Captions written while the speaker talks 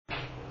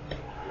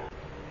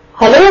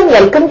Hello and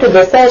welcome to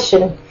the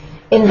session.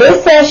 In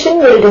this session,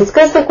 we will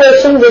discuss a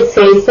question which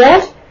says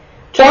that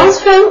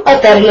transform a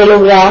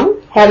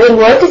parallelogram having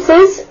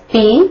vertices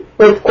P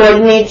with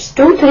coordinates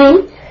 2,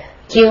 3,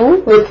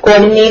 Q with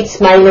coordinates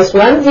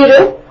 -1,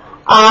 0,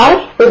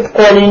 R with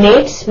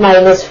coordinates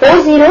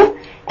 -4, 0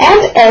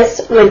 and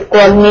S with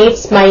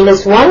coordinates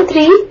 -1,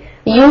 3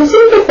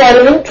 using the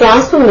following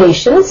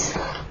transformations.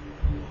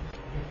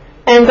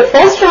 And the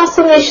first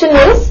transformation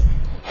is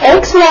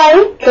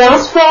xy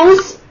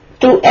transforms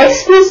to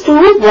x plus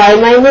 2 y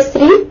minus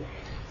 3.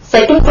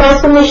 Second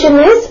transformation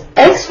is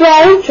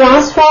xy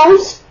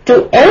transforms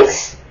to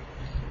x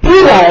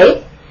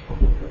 2y.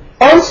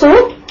 Also,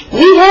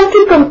 we have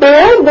to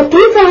compare the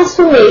two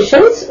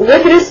transformations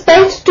with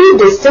respect to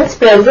distance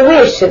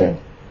preservation.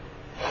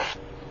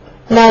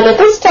 Now let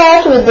us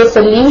start with the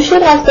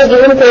solution of the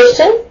given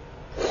question.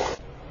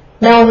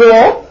 Now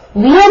here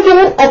we are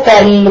given a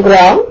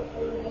parallelogram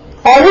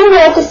having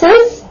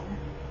vertices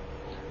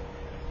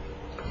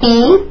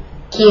P,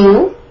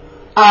 Q,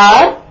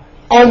 R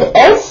and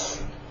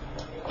S.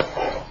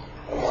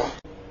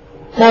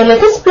 Now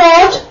let us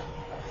plot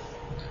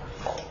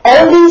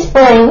all these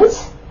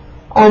points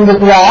on the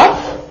graph.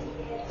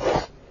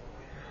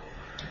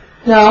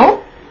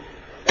 Now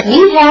we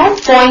have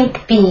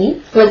point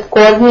P with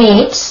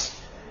coordinates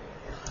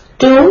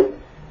 2,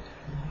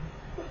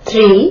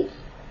 3.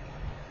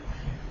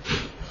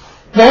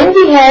 Then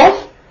we have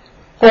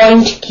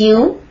point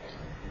Q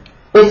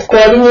with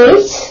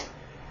coordinates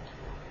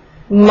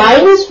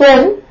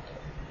 -1,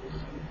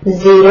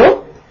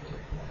 0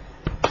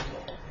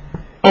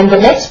 and the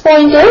next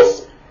point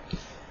is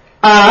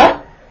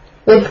R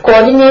with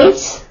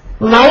coordinates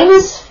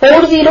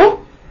 -4, 0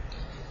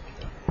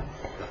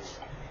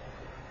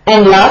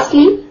 and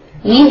lastly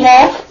we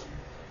have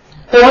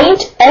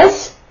point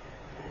S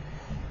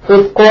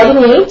with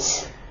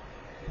coordinates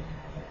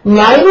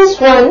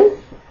 -1,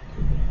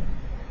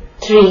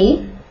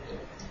 3.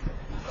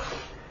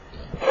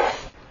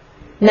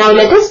 Now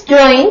let us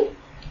join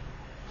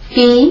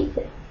P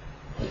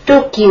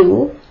to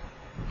Q,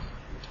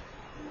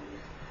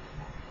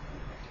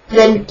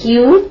 then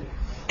Q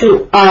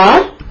to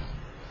R,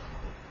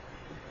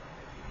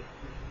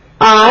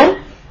 R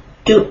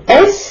to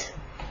S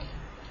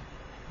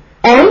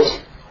and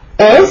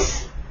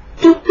S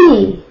to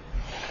P.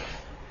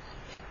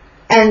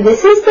 And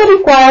this is the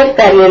required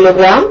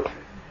parallelogram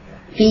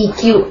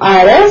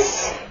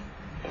PQRS.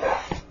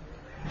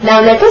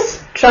 Now let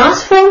us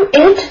transform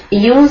it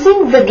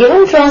using the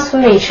given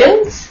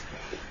transformations.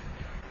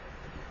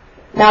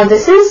 Now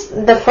this is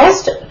the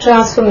first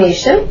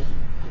transformation.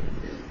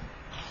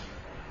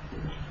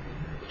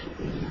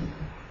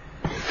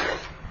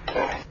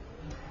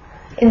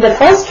 In the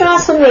first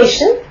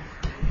transformation,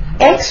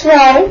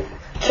 xy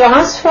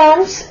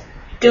transforms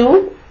to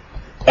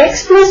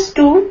x plus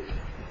 2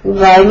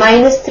 y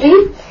minus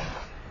 3.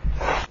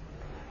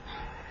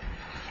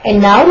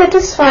 And now let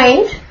us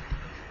find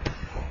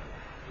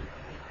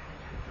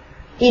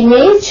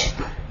image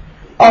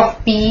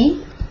of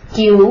P,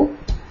 Q,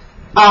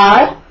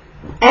 R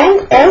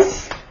and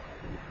S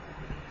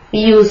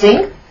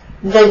using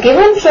the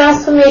given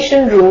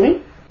transformation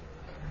rule.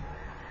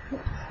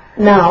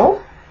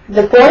 Now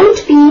the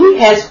point P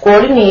has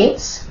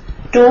coordinates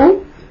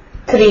 2,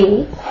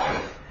 3.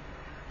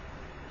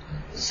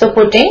 So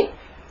putting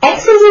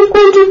x is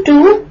equal to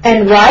 2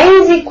 and y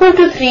is equal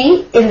to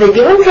 3 in the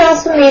given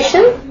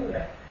transformation,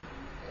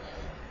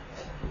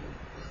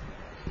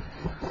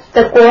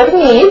 the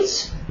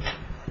coordinates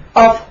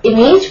of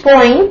image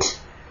point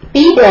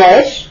P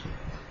dash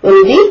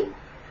will be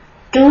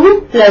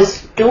 2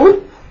 plus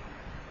 2,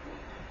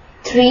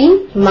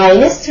 3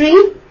 minus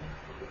 3.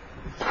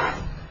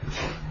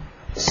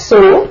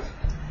 So,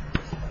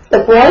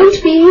 the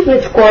point P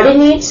with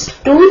coordinates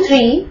 2,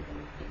 3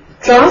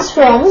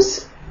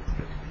 transforms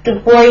to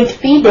point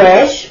P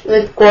dash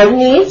with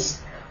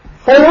coordinates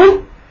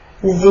 4,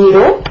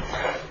 0.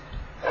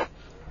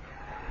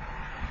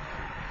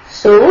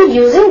 So,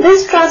 using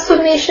this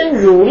transformation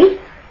rule,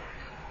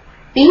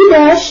 P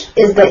dash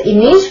is the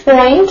image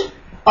point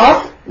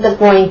of the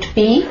point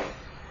P.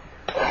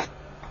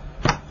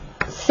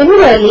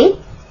 Similarly,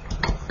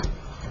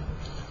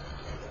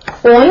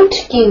 point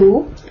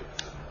Q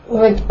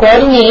with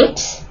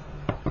coordinates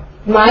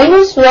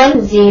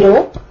 -1,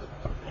 0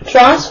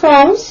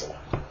 transforms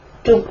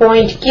to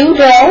point Q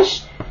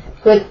dash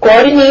with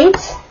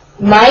coordinates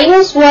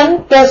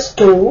 -1 plus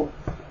 2,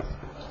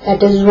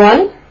 that is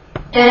 1,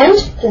 and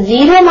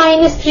 0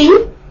 minus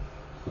 3,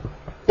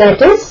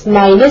 that is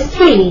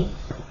 -3.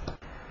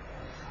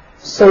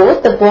 So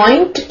the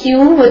point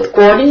Q with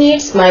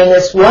coordinates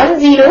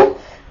 -1, 0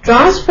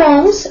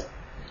 transforms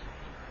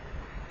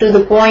to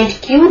the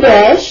point Q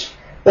dash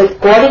with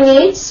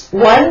coordinates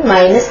 1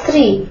 minus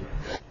 3.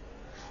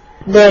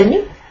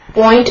 Then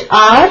point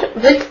R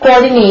with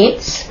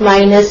coordinates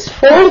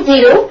 -4,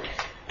 0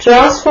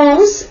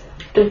 transforms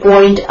to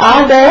point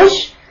R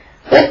dash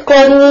with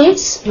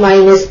coordinates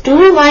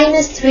 -2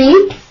 minus 3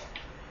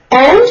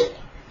 and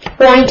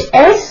point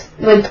S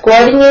with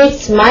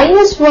coordinates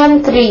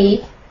 -1,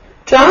 3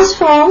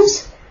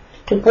 transforms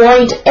to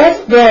point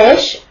F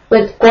dash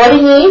with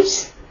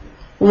coordinates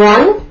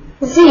 1,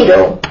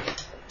 0.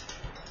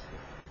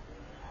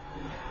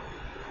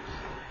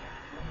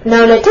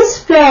 Now let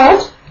us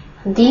plot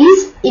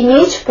these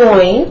image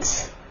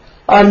points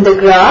on the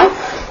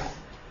graph.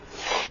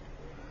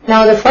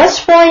 Now the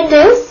first point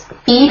is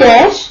P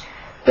dash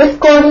with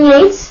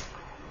coordinates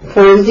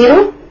 4,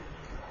 0.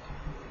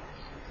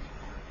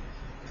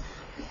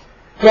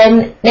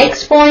 Then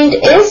next point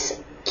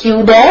is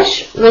Q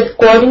dash with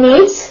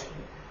coordinates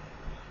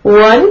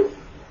 1,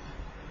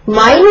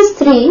 minus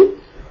 3.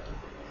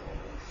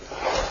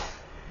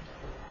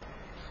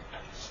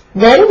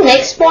 Then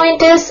next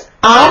point is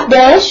R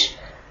dash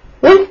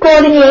with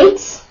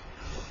coordinates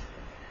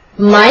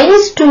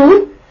minus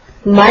 2,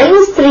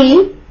 minus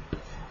 3.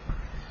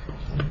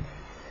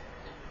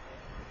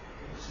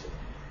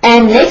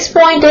 And next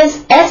point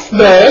is S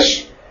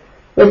dash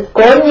with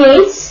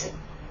coordinates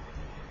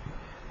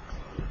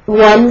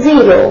 1,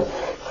 0.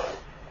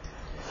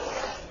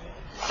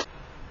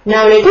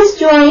 Now let us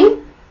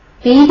join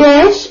P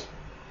dash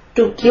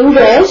to Q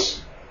dash,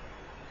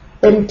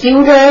 then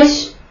Q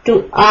dash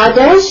to R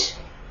dash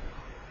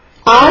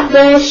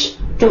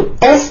to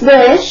S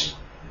dash,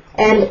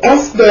 and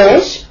S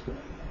dash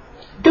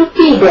to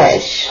P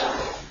dash.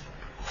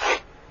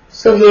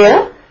 So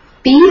here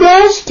P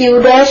dash,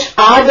 Q dash,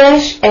 R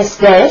dash, S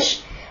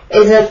dash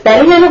is a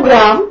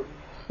parallelogram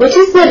which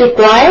is the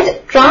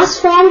required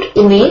transformed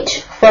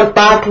image for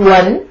part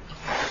 1.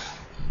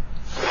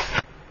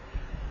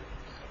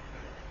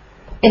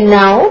 And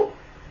now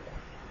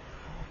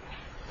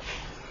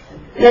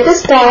let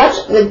us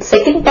start with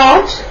second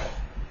part.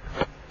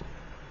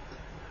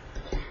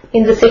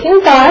 In the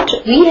second part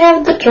we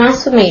have the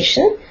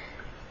transformation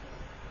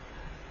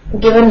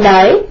given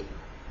by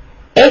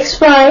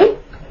xy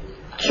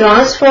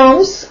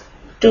transforms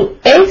to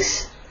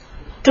x,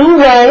 to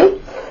y.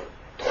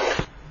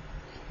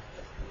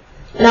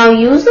 Now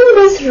using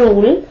this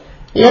rule,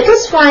 let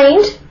us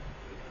find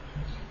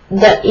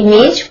the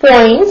image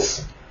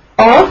points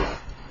of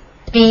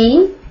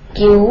P,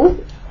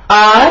 Q,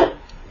 R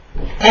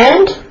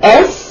and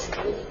S.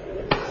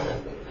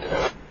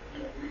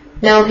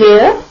 Now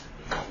here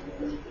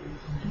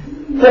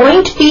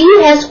point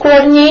P has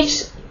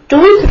coordinates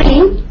 2,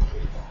 3.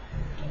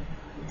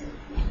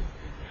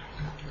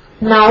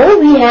 Now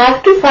we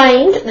have to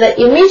find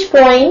the image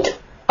point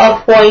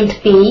of point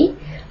P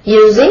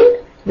using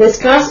this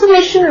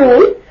transformation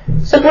rule.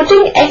 So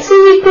putting x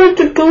is equal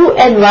to 2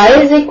 and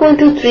y is equal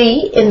to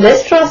 3 in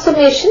this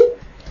transformation,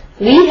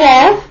 we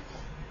have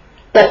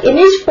the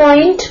image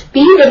point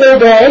P double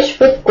dash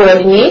with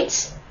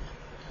coordinates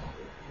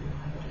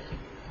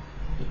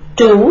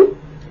 2,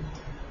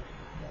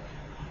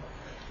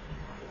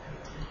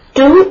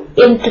 2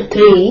 into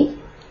 3.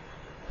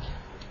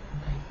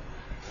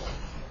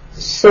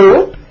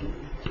 So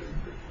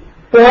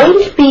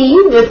point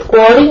P with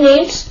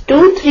coordinates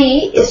 2, 3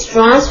 is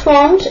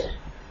transformed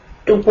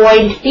to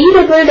point P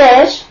double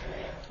dash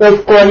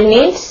with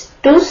coordinates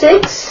 2,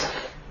 6.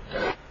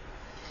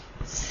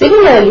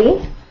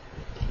 Similarly,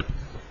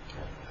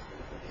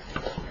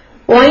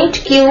 point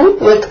Q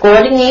with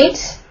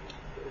coordinates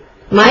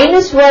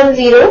minus 1,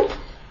 0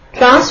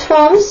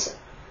 transforms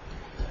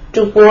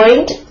to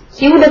point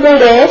Q double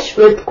dash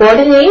with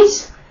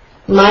coordinates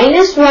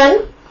minus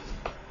 1,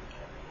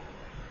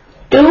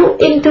 2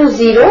 into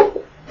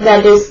 0,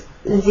 that is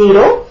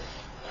 0.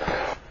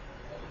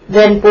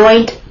 Then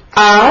point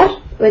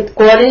R with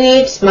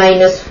coordinates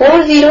minus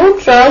 4, 0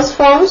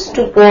 transforms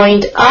to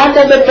point R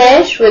double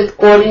dash with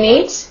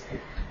coordinates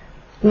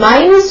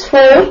minus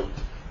 4,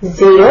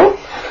 0.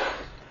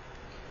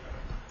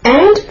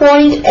 And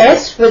point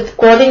S with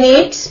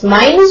coordinates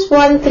minus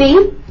 1,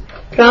 3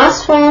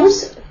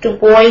 transforms to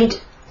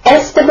point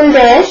S double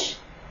dash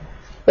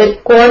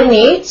with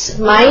coordinates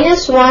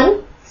minus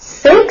 1,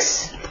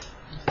 6.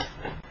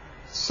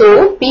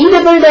 So P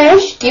double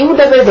dash, Q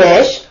double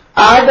dash,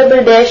 R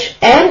double dash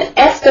and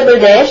S double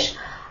dash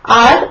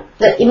are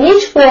the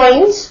image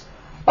points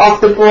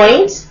of the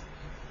points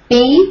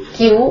P,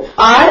 Q,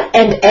 R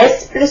and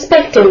S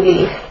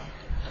respectively.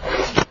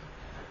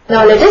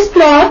 Now let us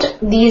plot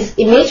these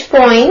image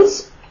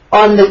points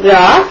on the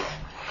graph.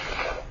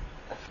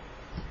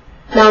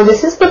 Now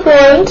this is the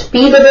point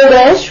P double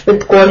dash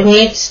with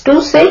coordinates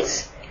 2,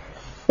 6.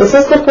 This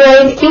is the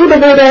point Q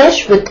double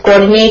dash with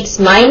coordinates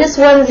minus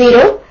 1,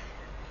 0.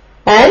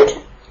 And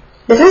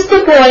this is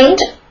the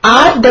point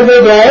R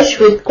double dash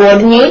with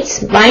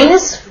coordinates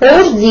minus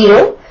 4,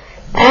 0.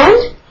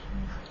 And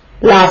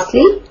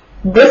lastly,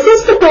 this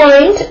is the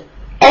point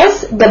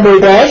S double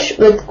dash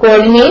with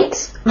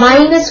coordinates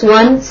minus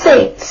 1,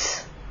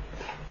 6.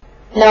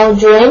 Now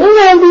joining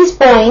all these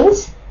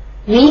points,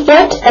 we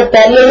get a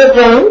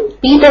parallelogram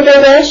P double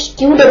dash,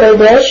 Q double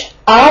dash,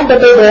 R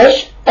double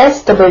dash,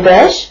 S double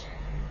dash,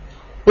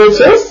 which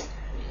is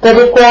the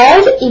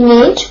required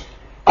image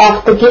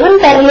of the given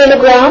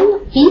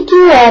parallelogram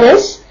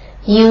PQRS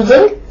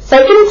using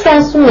second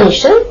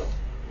transformation.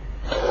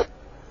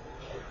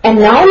 And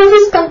now let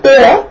us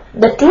compare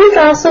the two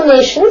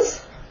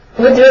transformations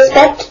with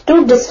respect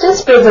to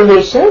distance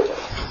preservation,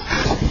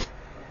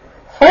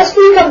 first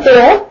we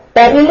compare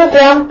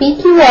parallelogram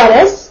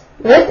PQRS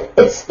with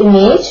its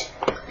image,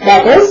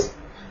 that is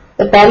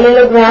the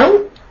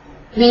parallelogram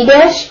V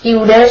dash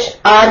Q dash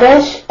R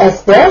dash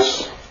S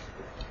dash,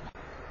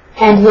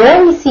 and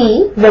here we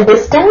see the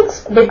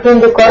distance between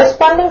the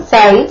corresponding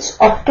sides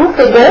of two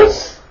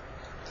figures.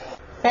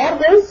 For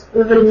this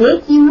we will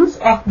make use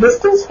of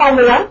distance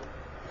formula,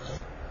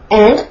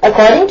 and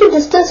according to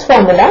distance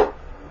formula,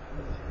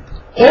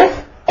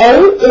 if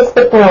L is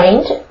the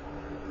point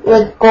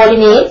with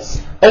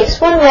coordinates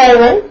x1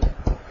 y1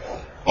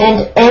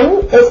 and M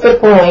is the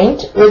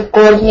point with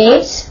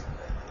coordinates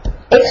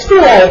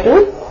x2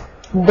 y2,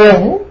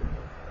 then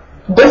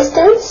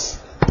distance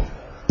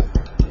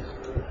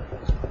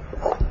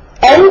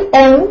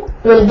LM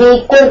will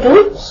be equal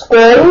to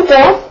square root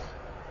of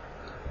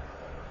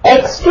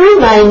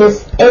x2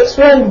 minus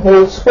x1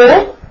 whole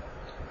square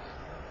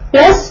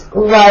plus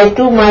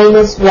y2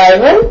 minus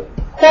y1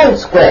 whole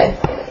square.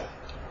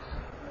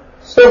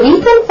 So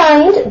we can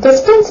find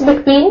distance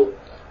between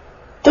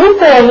two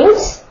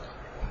points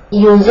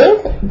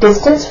using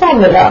distance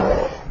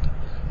formula.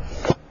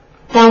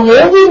 Now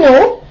here we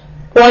know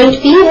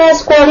point P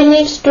has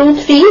coordinates 2,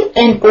 3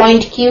 and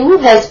point Q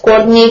has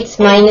coordinates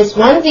minus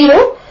 1,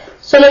 0.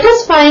 So let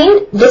us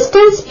find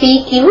distance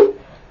PQ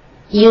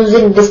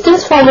using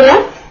distance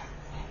formula.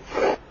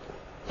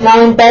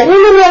 Now in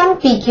parallelogram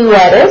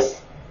PQRS,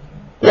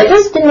 let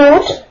us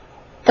denote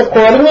the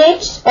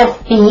coordinates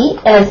of P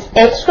as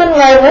x1,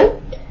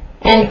 y1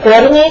 and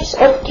coordinates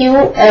of Q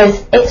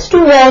as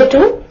x2,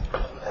 y2.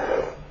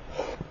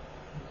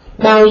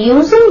 Now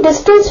using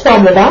distance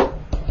formula,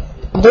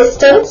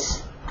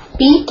 distance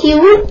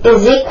PQ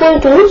is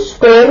equal to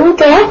square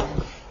root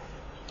of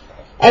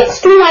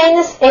x2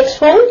 minus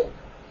x1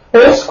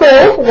 whole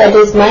square, that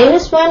is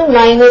minus 1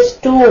 minus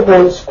 2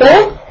 whole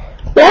square,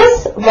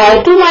 plus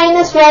y2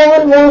 minus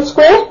y1 whole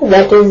square,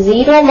 that is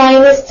 0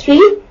 minus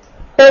 3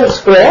 whole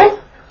square,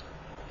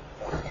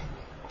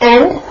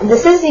 and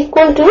this is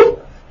equal to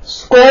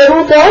square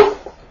root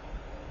of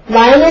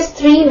minus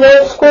 3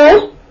 whole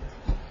square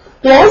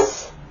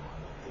plus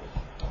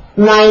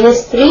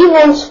minus 3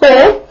 whole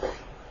square,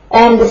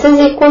 and this is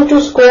equal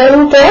to square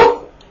root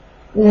of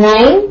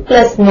 9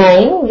 plus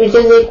 9, which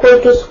is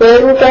equal to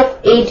square root of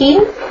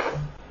 18.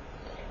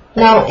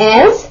 Now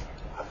as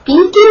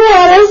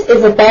PQRS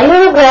is a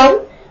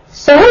parallelogram,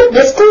 so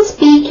distance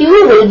PQ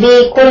will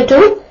be equal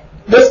to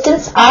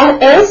distance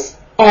RS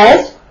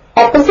as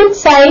opposite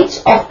sides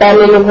of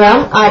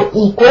parallelogram are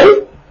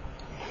equal.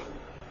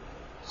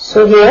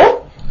 So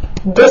here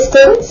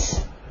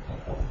distance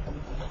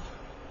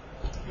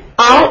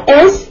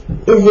RS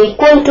is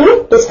equal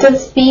to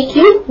distance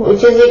PQ,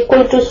 which is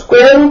equal to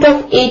square root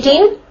of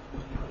 18.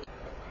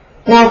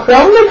 Now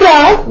from the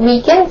graph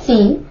we can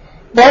see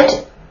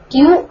that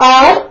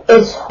QR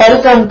is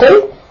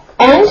horizontal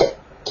and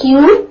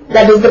Q,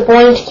 that is the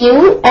point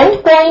Q,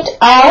 and point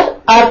R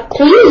are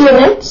 3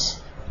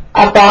 units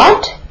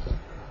apart.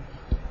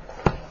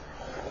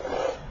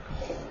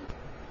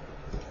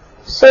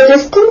 So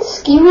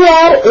distance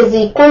QR is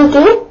equal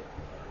to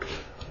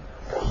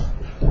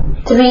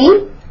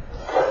 3.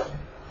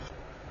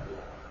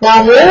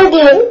 Now here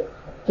again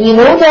we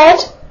know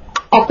that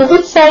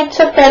opposite sides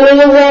of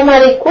parallelogram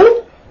are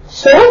equal,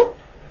 so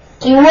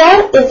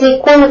QR is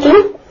equal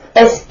to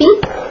SP.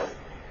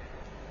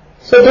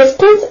 So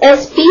distance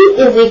SP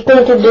is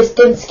equal to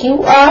distance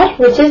QR,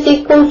 which is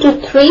equal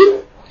to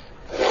 3.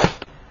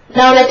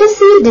 Now let us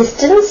see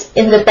distance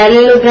in the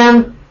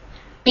parallelogram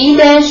P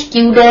dash,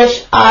 Q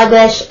dash, R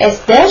dash,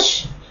 S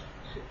dash.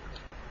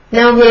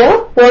 Now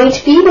here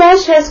point P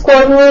dash has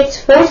coordinates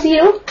 4,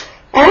 0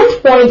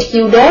 and point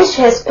Q dash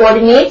has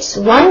coordinates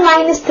 1,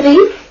 minus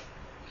 3.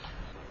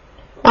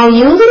 Now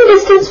using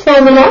distance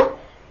formula,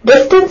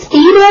 distance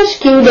P dash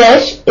Q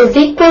dash is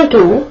equal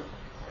to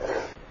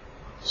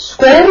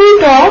square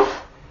root of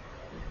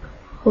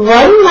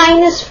 1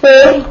 minus 4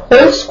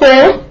 whole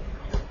square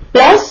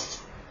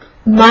plus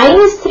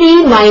minus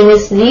 3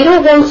 minus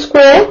 0 whole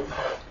square,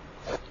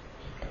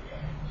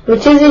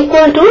 which is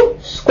equal to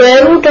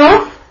square root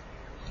of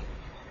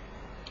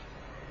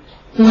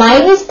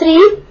minus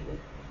 3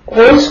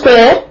 whole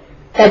square,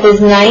 that is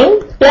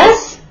 9,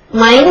 plus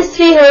minus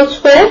 3 whole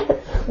square,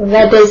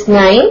 that is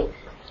 9,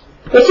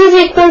 which is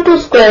equal to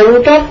square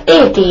root of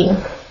 18.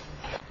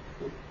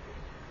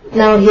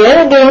 Now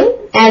here again,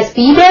 as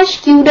P dash,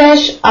 Q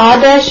dash,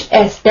 R dash,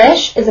 S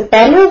dash is a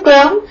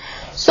parallelogram,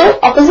 so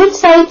opposite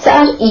sides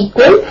are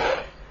equal.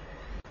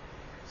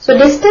 So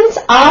distance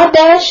R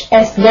dash,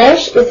 S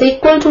dash is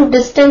equal to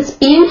distance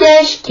P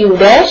dash, Q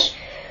dash,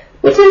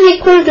 which is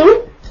equal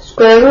to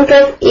square root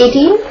of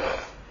 18.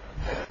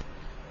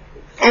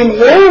 And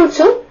here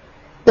also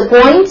the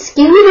points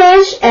Q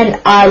dash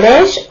and R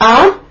dash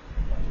are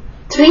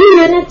 3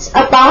 units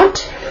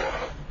apart.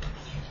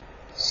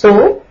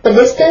 So the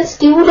distance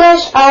Q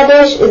dash R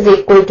dash is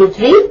equal to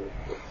 3,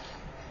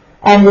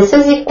 and this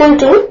is equal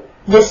to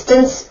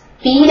distance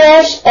P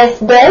dash F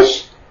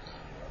dash,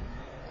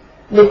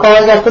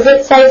 because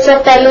opposite sides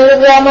of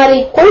parallelogram are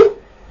equal.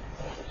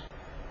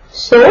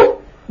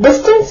 So,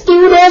 distance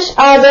Q dash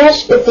R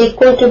dash is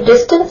equal to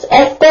distance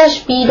S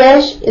dash B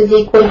dash is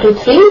equal to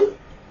 3.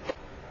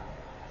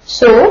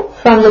 So,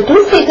 from the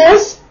two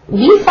figures,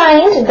 we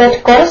find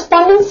that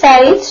corresponding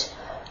sides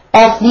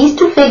of these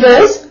two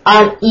figures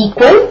are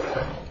equal.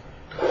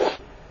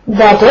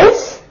 That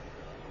is,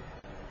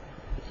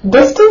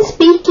 distance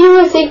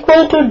PQ is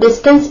equal to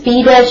distance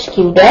P dash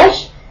Q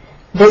dash,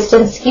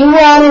 distance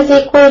QR is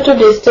equal to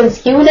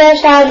distance Q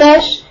dash R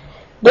dash,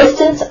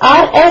 distance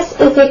RS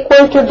is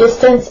equal to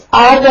distance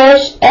R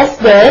dash S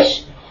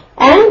dash,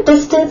 and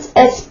distance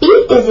SP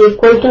is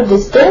equal to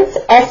distance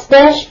S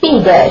dash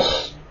P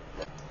dash.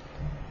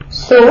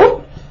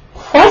 So,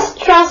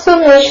 first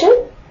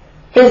transformation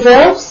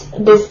preserves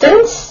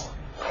distance,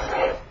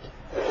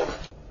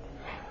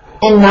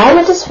 and now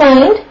let us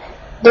find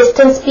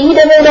distance P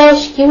double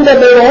dash Q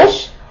double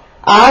dash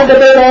R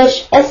double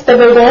dash S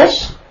double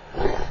dash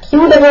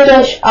Q double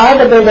dash R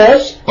double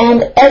dash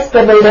and S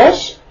double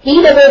dash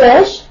P double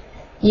dash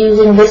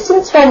using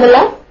distance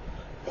formula.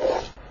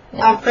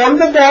 Now from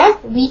the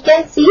graph we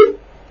can see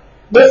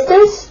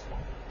distance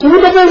Q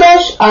double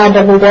dash R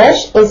double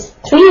dash is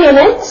 3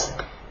 units,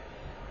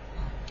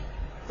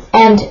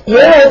 and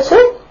here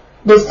also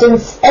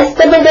distance S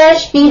double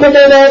dash P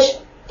double dash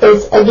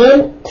is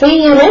again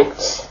 3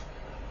 units.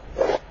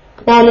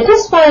 Now let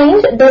us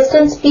find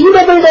distance P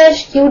double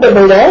dash Q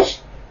double dash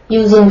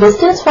using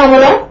distance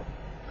formula.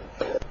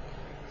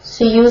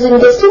 So using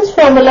distance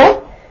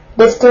formula,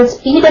 distance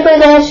P double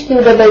dash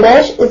Q double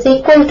dash is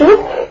equal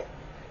to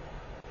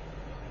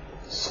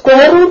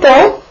square root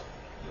of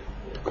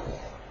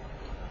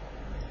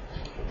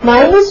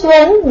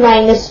 -1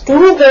 minus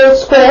 2 whole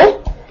square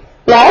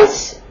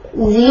plus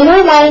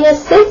 0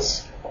 minus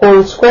 6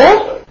 whole square,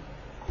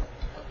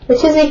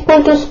 which is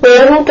equal to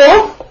square root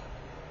of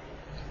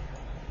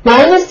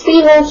minus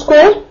 3 whole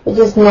square, which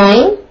is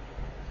 9,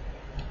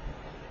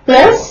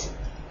 plus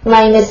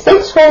minus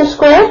 6 whole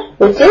square,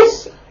 which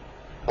is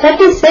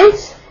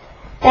 36,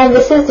 and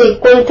this is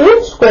equal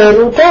to square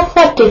root of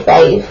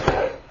 45.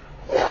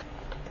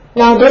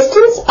 Now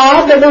distance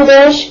R double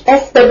dash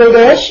S double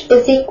dash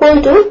is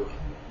equal to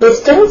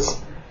distance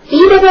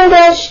P double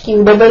dash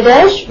Q double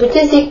dash, which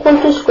is equal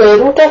to square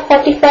root of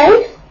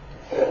 45.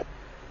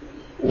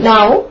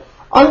 Now,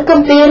 on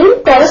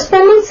comparing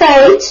corresponding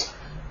sides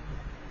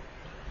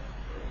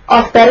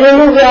of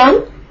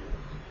parallelogram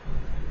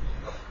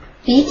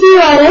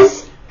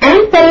PQRS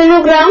and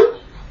parallelogram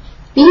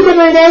P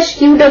double dash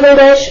Q double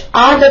dash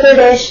R double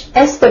dash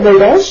S double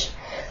dash,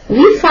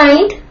 we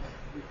find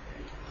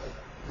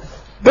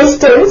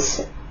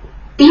distance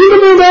P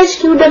double dash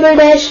Q double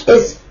dash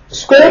is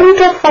square root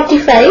of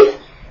 45,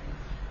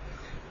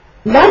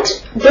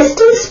 but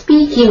distance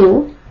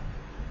PQ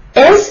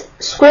is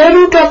square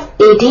root of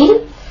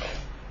 18.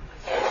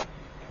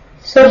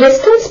 So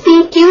distance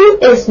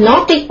PQ is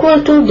not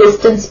equal to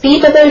distance P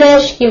double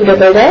dash Q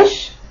double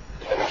dash.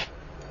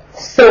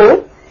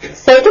 So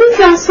second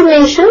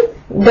transformation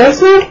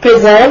does not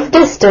preserve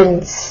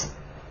distance.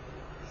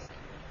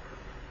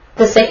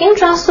 The second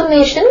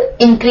transformation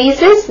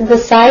increases the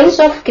size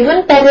of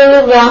given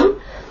parallelogram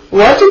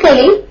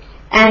vertically,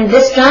 and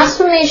this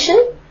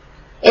transformation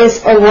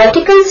is a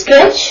vertical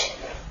stretch.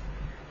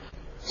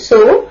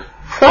 So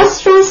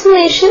first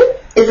transformation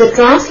is a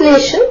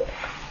translation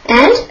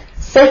and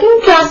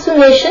second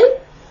transformation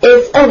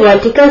is a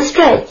vertical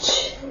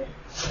stretch.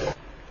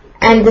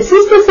 And this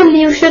is the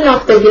solution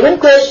of the given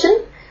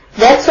question.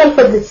 That's all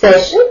for this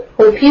session.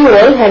 Hope you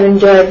all have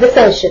enjoyed the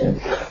session.